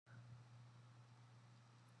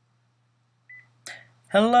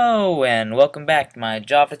Hello and welcome back to my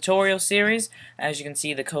Java tutorial series. As you can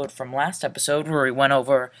see, the code from last episode where we went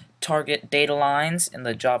over target data lines in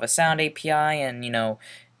the Java Sound API and,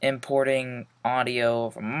 importing audio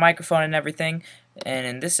from a microphone and everything. And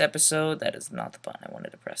in this episode, that is not the button I wanted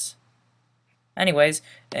to press. Anyways,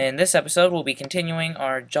 in this episode, we'll be continuing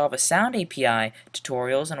our Java Sound API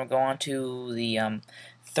tutorials, and we'll go on to the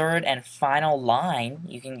third and final line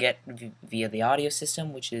you can get via the audio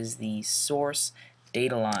system, which is the SourceDataLine.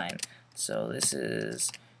 So this is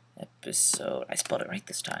episode, I spelled it right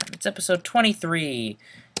this time, it's episode 23,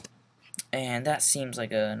 and that seems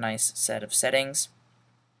like a nice set of settings.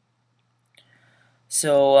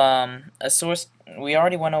 So we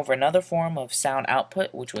already went over another form of sound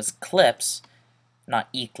output, which was clips, not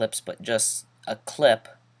eclipse, but just a clip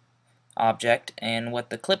object. And what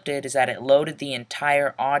the clip did is that it loaded the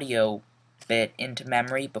entire audio bit into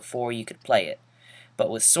memory before you could play it. But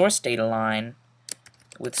with SourceDataLine,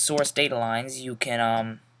 with source data lines, you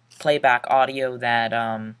can play back audio that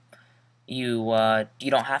you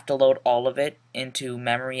don't have to load all of it into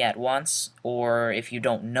memory at once, or if you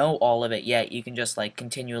don't know all of it yet, you can just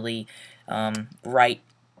continually write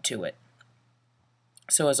to it.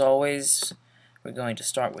 So as always, we're going to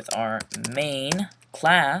start with our main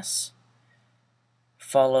class,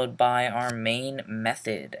 followed by our main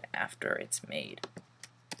method after it's made.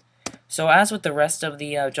 So as with the rest of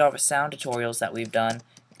the Java Sound tutorials that we've done,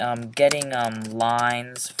 getting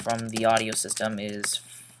lines from the audio system is,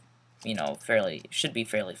 should be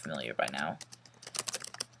fairly familiar by now.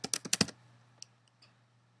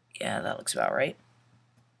 Yeah, that looks about right.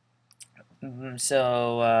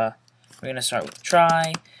 So we're going to start with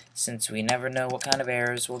try, since we never know what kind of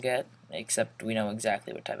errors we'll get, except we know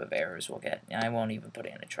exactly what type of errors we'll get. I won't even put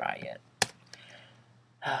it in a try yet.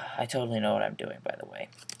 I totally know what I'm doing, by the way.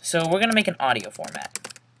 So we're going to make an audio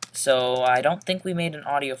format. So I don't think we made an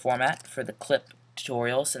audio format for the clip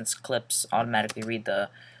tutorial, since clips automatically read the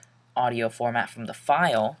audio format from the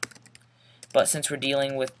file. But since we're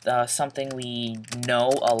dealing with something we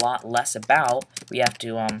know a lot less about, we have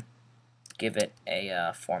to give it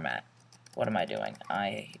a format. What am I doing?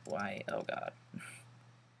 Oh god.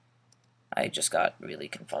 I just got really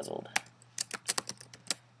confuzzled.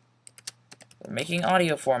 We're making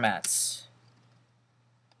audio formats.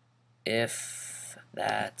 If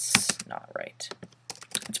that's not right.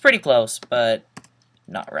 It's pretty close, but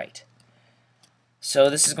not right.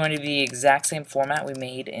 So this is going to be the exact same format we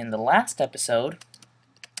made in the last episode.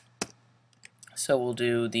 So we'll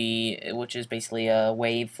do which is basically a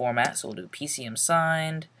wave format, so we'll do PCM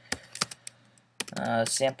signed,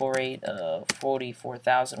 sample rate of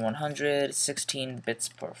 44,100, 16 bits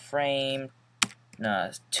per frame,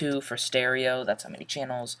 2 for stereo, that's how many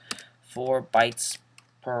channels, 4 bytes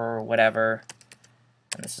per whatever,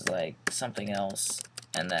 and this is like something else,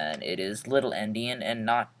 and then it is little endian and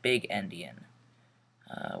not big endian.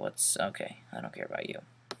 Okay, I don't care about you.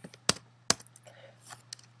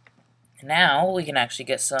 Now we can actually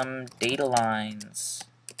get some data lines.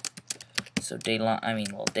 So data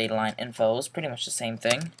line info is pretty much the same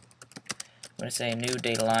thing. I'm going to say new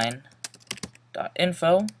data line dot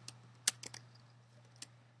info,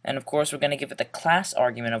 and of course we're going to give it the class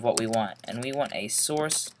argument of what we want, and we want a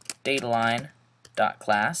source data line dot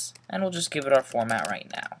class, and we'll just give it our format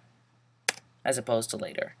right now, as opposed to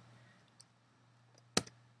later.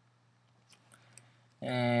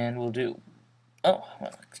 And we'll do,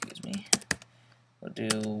 excuse me.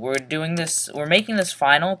 We're making this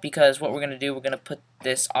final because what we're going to do, we're going to put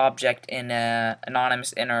this object in a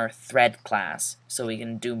anonymous inner thread class so we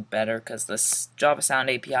can do better, because this Java Sound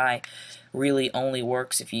API really only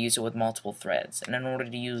works if you use it with multiple threads. And in order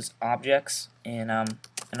to use objects in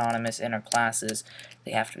anonymous inner classes,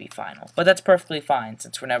 they have to be final. But that's perfectly fine,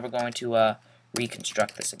 since we're never going to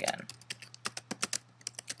reconstruct this again.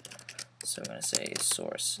 So I'm going to say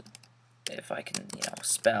source, if I can,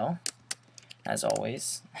 spell, as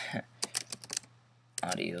always,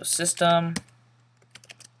 audio system,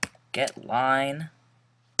 get line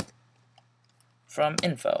from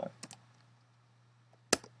info.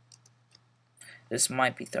 This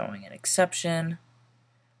might be throwing an exception,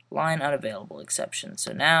 line unavailable exception.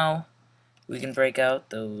 So now we can break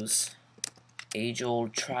out those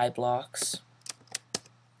age-old try blocks.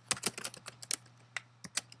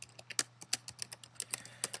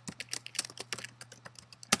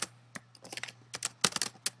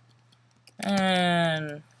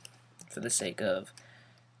 And for the sake of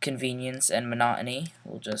convenience and monotony,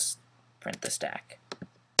 we'll just print the stack.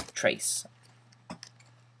 Trace.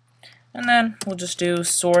 And then we'll just do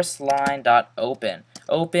source line dot open.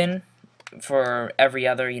 Open for every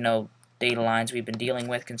other, data lines we've been dealing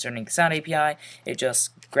with concerning the Sound API. It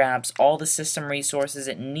just grabs all the system resources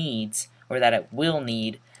it needs, or that it will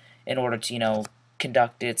need, in order to,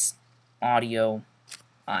 conduct its audio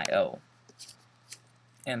I/O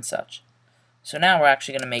and such. So now we're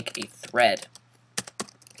actually going to make a thread.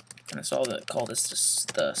 I'm going to call this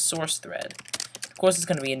the source thread. Of course, it's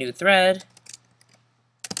going to be a new thread,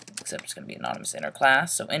 except it's going to be anonymous inner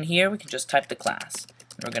class. So in here, we can just type the class.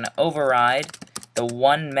 And we're going to override the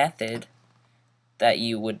one method that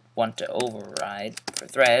you would want to override for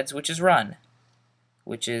threads, which is run,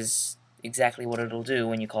 which is exactly what it'll do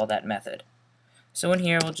when you call that method. So in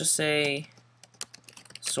here, we'll just say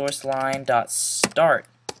SourceLine.start.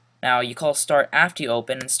 Now, you call start after you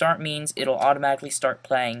open, and start means it'll automatically start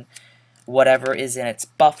playing whatever is in its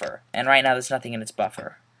buffer. And right now, there's nothing in its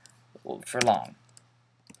buffer for long.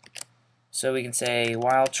 So we can say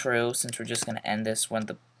while true, since we're just going to end this when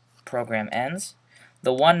the program ends.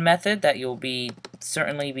 The one method that you'll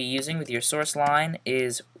certainly be using with your source line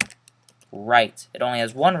is write. It only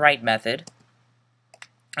has one write method.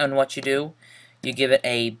 And what you do, you give it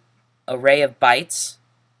a array of bytes.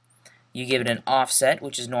 You give it an offset,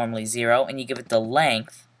 which is normally 0, and you give it the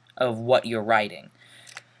length of what you're writing.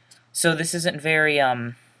 So this isn't very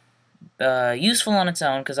useful on its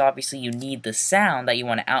own, because obviously you need the sound that you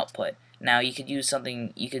want to output. Now you could use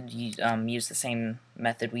use the same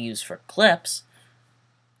method we use for clips,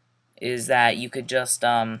 is that you could just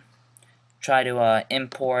try to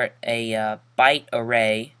import a byte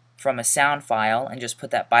array from a sound file and just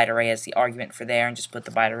put that byte array as the argument for there, and just put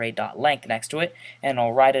the byte array dot length next to it, and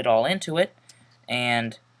it'll write it all into it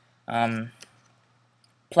and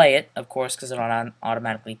play it, of course, because it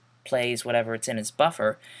automatically plays whatever it's in its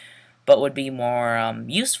buffer. But would be more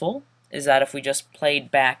useful is that if we just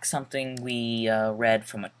played back something we read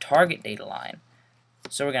from a target data line.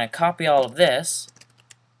 So we're going to copy all of this,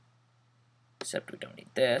 except we don't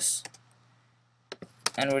need this.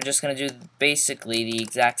 And we're just going to do basically the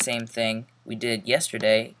exact same thing we did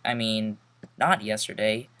yesterday. I mean, not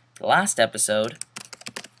yesterday, the last episode.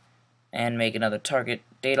 And make another target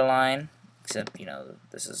data line. Except,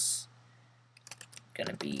 this is going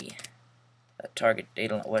to be a target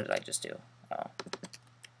data line. What did I just do? Oh.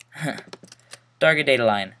 Target data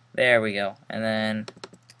line. There we go. And then,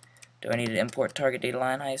 do I need to import target data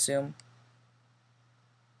line, I assume?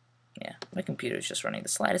 Yeah, my computer is just running the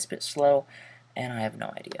slightest bit slow, and I have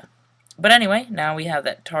no idea. But anyway, now we have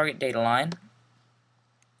that target data line,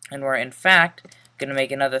 and we're in fact going to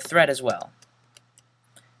make another thread as well.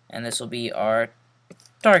 And this will be our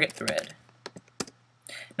target thread.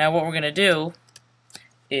 Now what we're going to do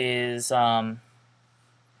is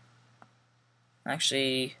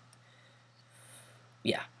actually,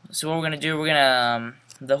 yeah, so what we're going to do,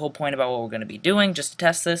 the whole point about what we're going to be doing, just to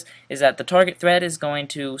test this, is that the target thread is going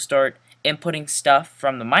to start inputting stuff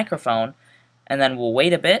from the microphone, and then we'll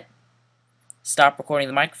wait a bit, stop recording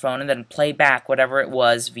the microphone, and then play back whatever it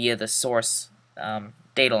was via the source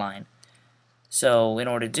data line. So in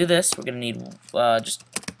order to do this, we're going to need just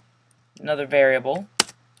another variable,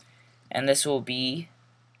 and this will be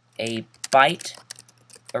a byte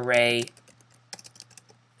array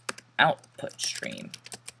output stream.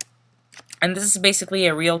 And this is basically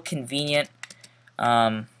a real convenient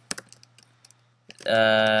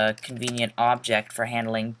convenient object for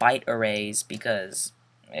handling byte arrays, because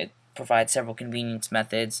it provides several convenience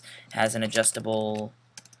methods, has an adjustable,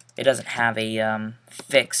 it doesn't have a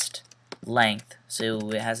fixed length,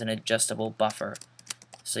 so it has an adjustable buffer.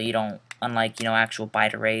 So you don't, unlike actual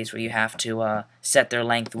byte arrays where you have to set their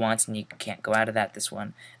length once and you can't go out of that, this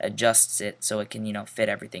one adjusts it so it can fit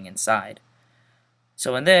everything inside.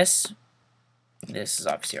 So in this is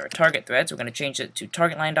obviously our target thread, so we're going to change it to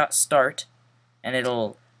TargetLine.start, and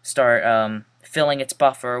it'll start filling its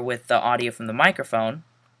buffer with the audio from the microphone.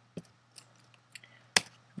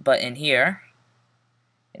 But in here,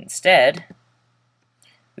 instead,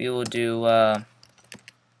 we will do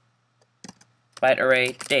byte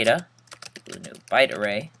array data, do a new byte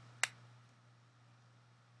array.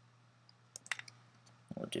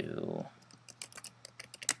 We'll do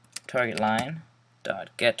TargetLine dot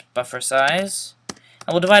get buffer size,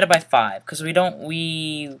 and we'll divide it by 5, because we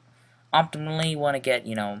optimally want to get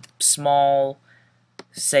small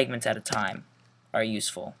segments at a time are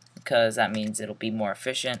useful, because that means it'll be more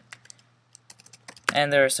efficient,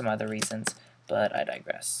 and there are some other reasons, but I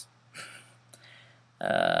digress.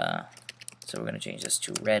 So we're going to change this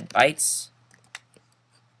to red bytes,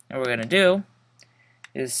 and what we're going to do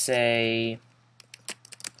is say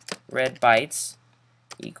red bytes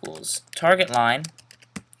equals target line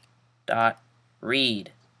dot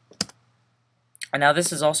read. And now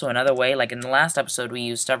this is also another way, like in the last episode we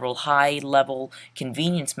used several high-level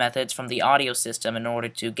convenience methods from the audio system in order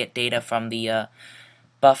to get data from the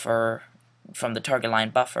buffer, from the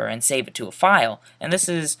TargetLine buffer, and save it to a file. And this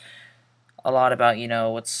is a lot about,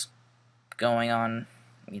 what's going on,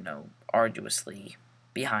 arduously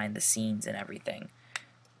behind the scenes and everything.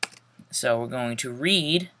 So we're going to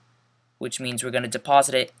read, which means we're going to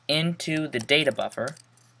deposit it into the data buffer.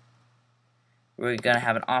 We're going to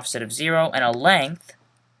have an offset of 0 and a length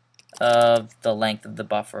of the length of the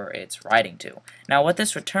buffer it's writing to. Now what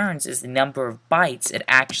this returns is the number of bytes it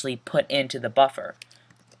actually put into the buffer.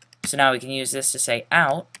 So now we can use this to say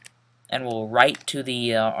out, and we'll write to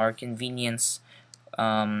the our convenience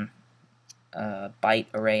byte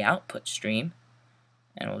array output stream,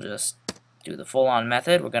 and we'll just do the full-on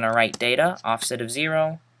method. We're going to write data, offset of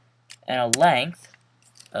 0, and a length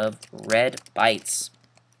of read bytes,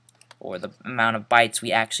 or the amount of bytes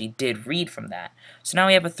we actually did read from that. So now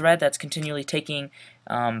we have a thread that's continually taking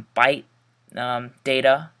byte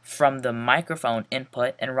data from the microphone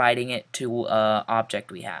input and writing it to an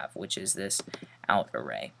object we have, which is this out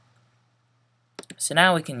array. So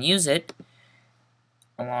now we can use it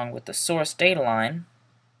along with the source data line,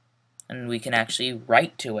 and we can actually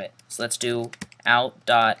write to it. So let's do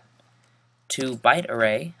out.toByte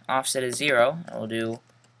array, offset is 0, and we'll do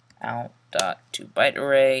out.toByte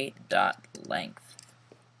array dot length.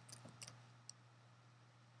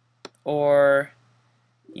 Or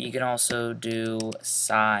you can also do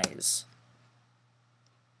size.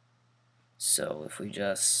 So if we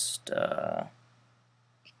just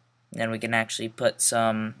then we can actually put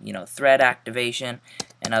some thread activation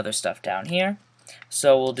and other stuff down here.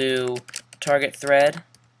 So we'll do TargetThread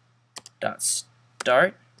dot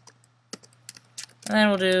start, and then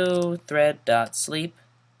we'll do thread dot sleep.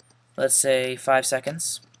 Let's say 5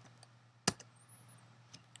 seconds.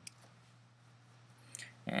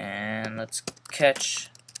 And let's catch,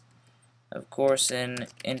 of course, an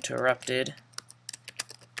interrupted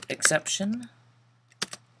exception.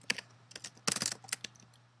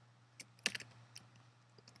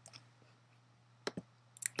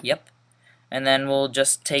 Yep. And then we'll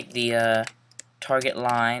just take the target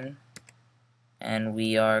line, and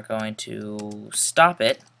we are going to stop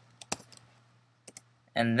it,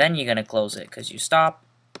 and then you're going to close it, because you stop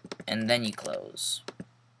and then you close.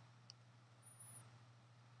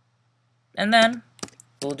 And then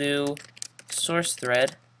we'll do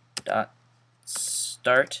SourceThread dot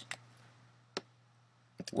start,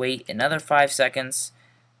 wait another 5 seconds,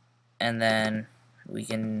 and then we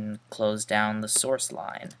can close down the source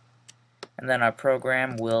line. And then our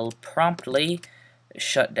program will promptly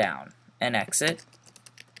shut down and exit.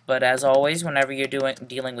 But as always, whenever you're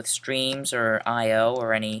dealing with streams or I/O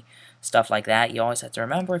or any stuff like that, you always have to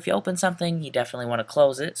remember, if you open something, you definitely want to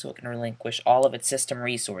close it so it can relinquish all of its system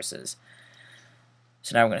resources.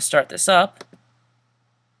 So now we're going to start this up.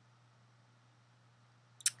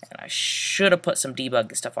 And I should have put some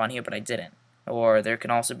debug stuff on here, but I didn't. Or there can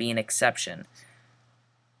also be an exception.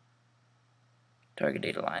 Target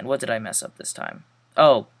data line. What did I mess up this time?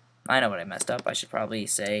 Oh, I know what I messed up. I should probably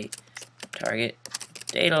say target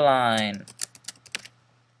data line.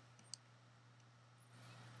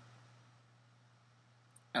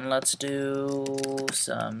 And let's do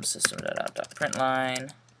some system.out.println.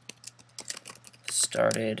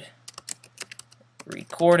 Started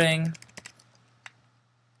recording.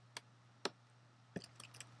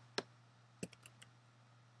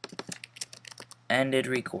 Ended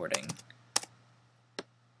recording.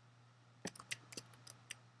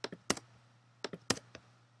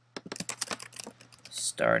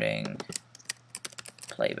 Starting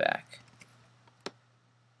playback.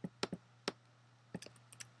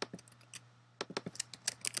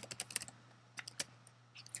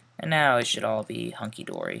 And now it should all be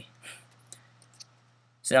hunky-dory.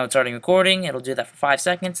 So now it's starting recording. It'll do that for 5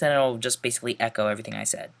 seconds, and it'll just basically echo everything I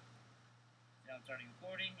said. So now it's starting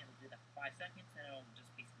recording. It'll do that for 5 seconds, and it'll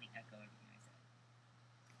just basically echo everything I said.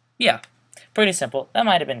 Yeah, pretty simple. That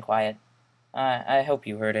might have been quiet. I hope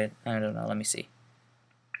you heard it. I don't know. Let me see.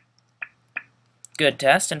 Good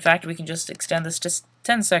test. In fact, we can just extend this to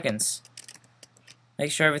 10 seconds.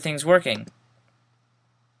 Make sure everything's working.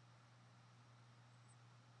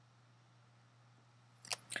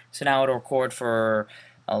 So now it'll record for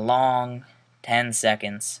a long 10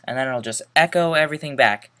 seconds, and then it'll just echo everything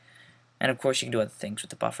back. And of course you can do other things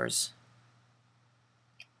with the buffers.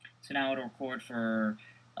 So now it'll record for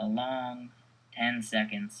a long 10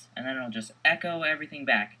 seconds, and then it'll just echo everything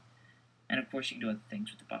back. And of course you can do other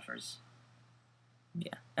things with the buffers.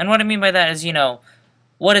 Yeah. And what I mean by that is,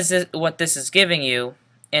 what this is giving you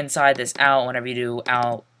inside this out, whenever you do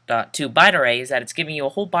out byte array is that it's giving you a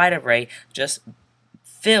whole byte array just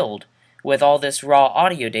filled with all this raw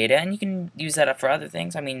audio data, and you can use that up for other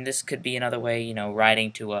things. I mean, this could be another way, you know,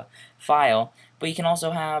 writing to a file, but you can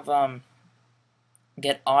also have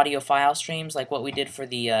get audio file streams like what we did for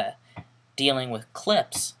the dealing with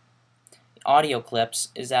clips. Audio clips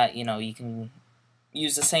is that, you know, you can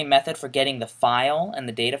use the same method for getting the file and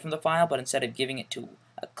the data from the file, but instead of giving it to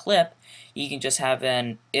a clip, you can just have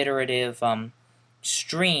an iterative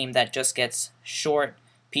stream that just gets short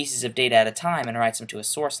pieces of data at a time and writes them to a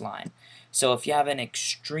source line. So if you have an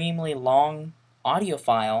extremely long audio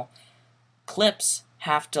file, clips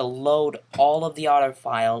have to load all of the audio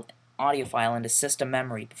file into system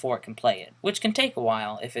memory before it can play it, which can take a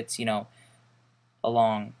while if it's, you know, a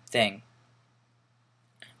long thing.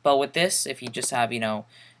 But with this, if you just have, you know,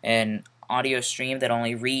 an audio stream that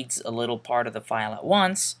only reads a little part of the file at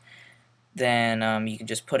once, then you can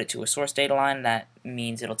just put it to a source data line. That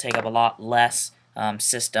means it'll take up a lot less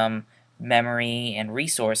system memory and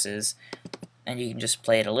resources, and you can just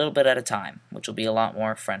play it a little bit at a time, which will be a lot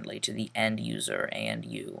more friendly to the end user and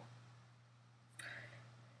you.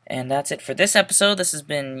 And that's it for this episode. This has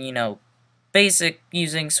been, you know, basic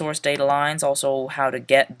using source data lines, also how to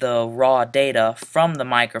get the raw data from the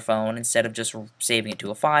microphone instead of just saving it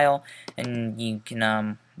to a file, and you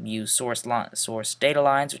can use source data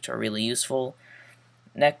lines, which are really useful.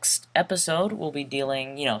 Next episode we'll be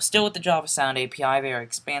dealing, you know, still with the Java Sound API, very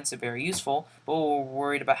expansive, very useful, but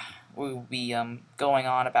we'll be going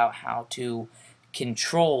on about how to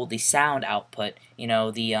control the sound output, you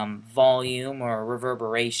know, the volume or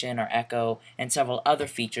reverberation or echo, and several other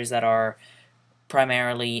features that are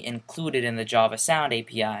primarily included in the Java Sound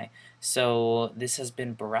API. So this has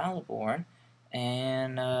been Born,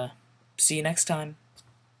 and see you next time.